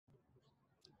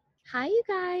Hi, you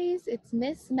guys. It's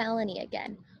Miss Melanie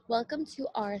again. Welcome to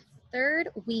our third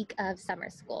week of summer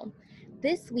school.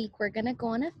 This week, we're going to go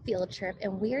on a field trip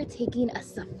and we are taking a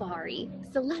safari.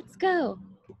 So let's go.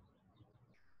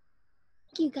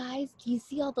 You guys, do you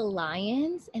see all the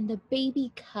lions and the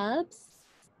baby cubs?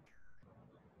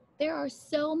 There are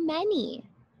so many.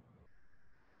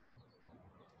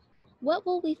 What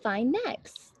will we find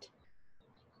next?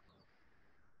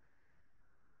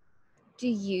 Do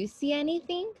you see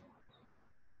anything?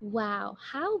 Wow,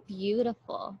 how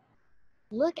beautiful.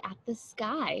 Look at the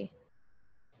sky.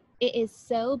 It is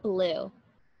so blue.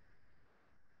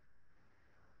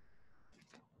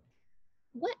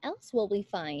 What else will we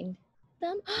find?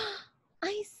 Them?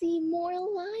 I see more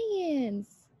lions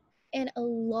and a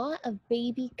lot of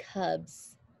baby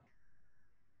cubs.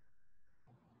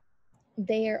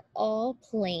 They are all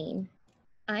playing.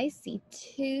 I see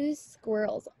 2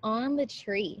 squirrels on the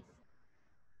tree.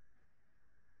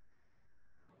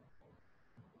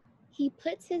 He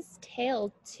puts his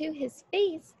tail to his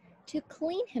face to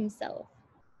clean himself.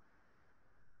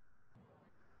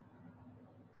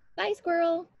 Bye,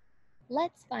 squirrel.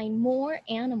 Let's find more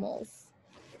animals.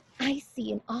 I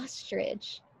see an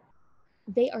ostrich.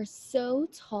 They are so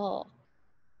tall.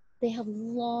 They have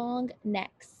long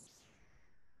necks.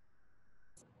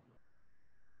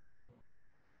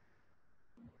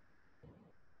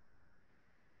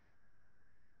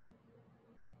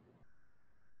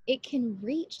 It can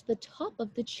reach the top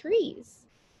of the trees.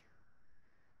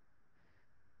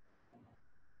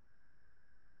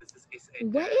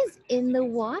 What is in the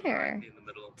water?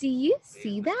 Do you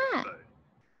see that?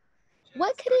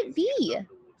 What could it be?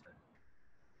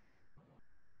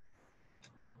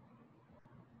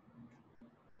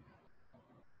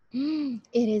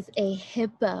 It is a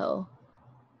hippo.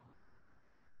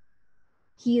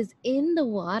 He is in the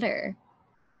water.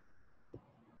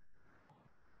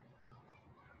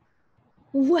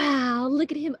 Wow,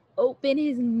 look at him open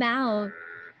his mouth.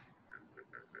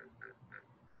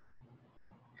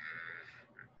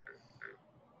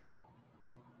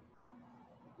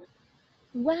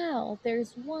 Wow,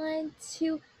 there's 1,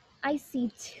 2, I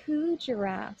see 2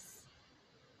 giraffes.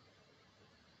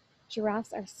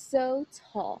 Giraffes are so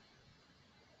tall.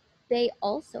 They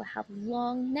also have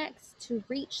long necks to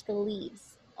reach the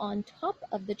leaves on top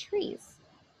of the trees.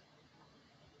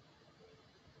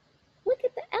 Look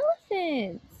at the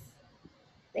elephants.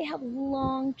 They have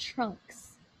long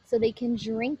trunks so they can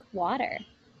drink water.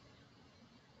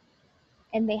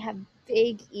 And they have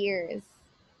big ears.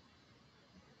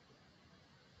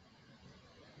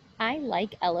 I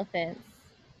like elephants.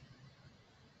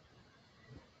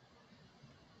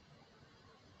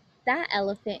 That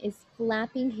elephant is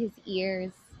flapping his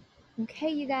ears. Okay,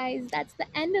 you guys, that's the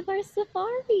end of our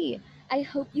safari. I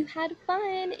hope you had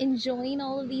fun enjoying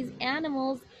all of these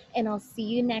animals, and I'll see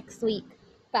you next week.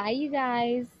 Bye, you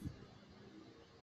guys.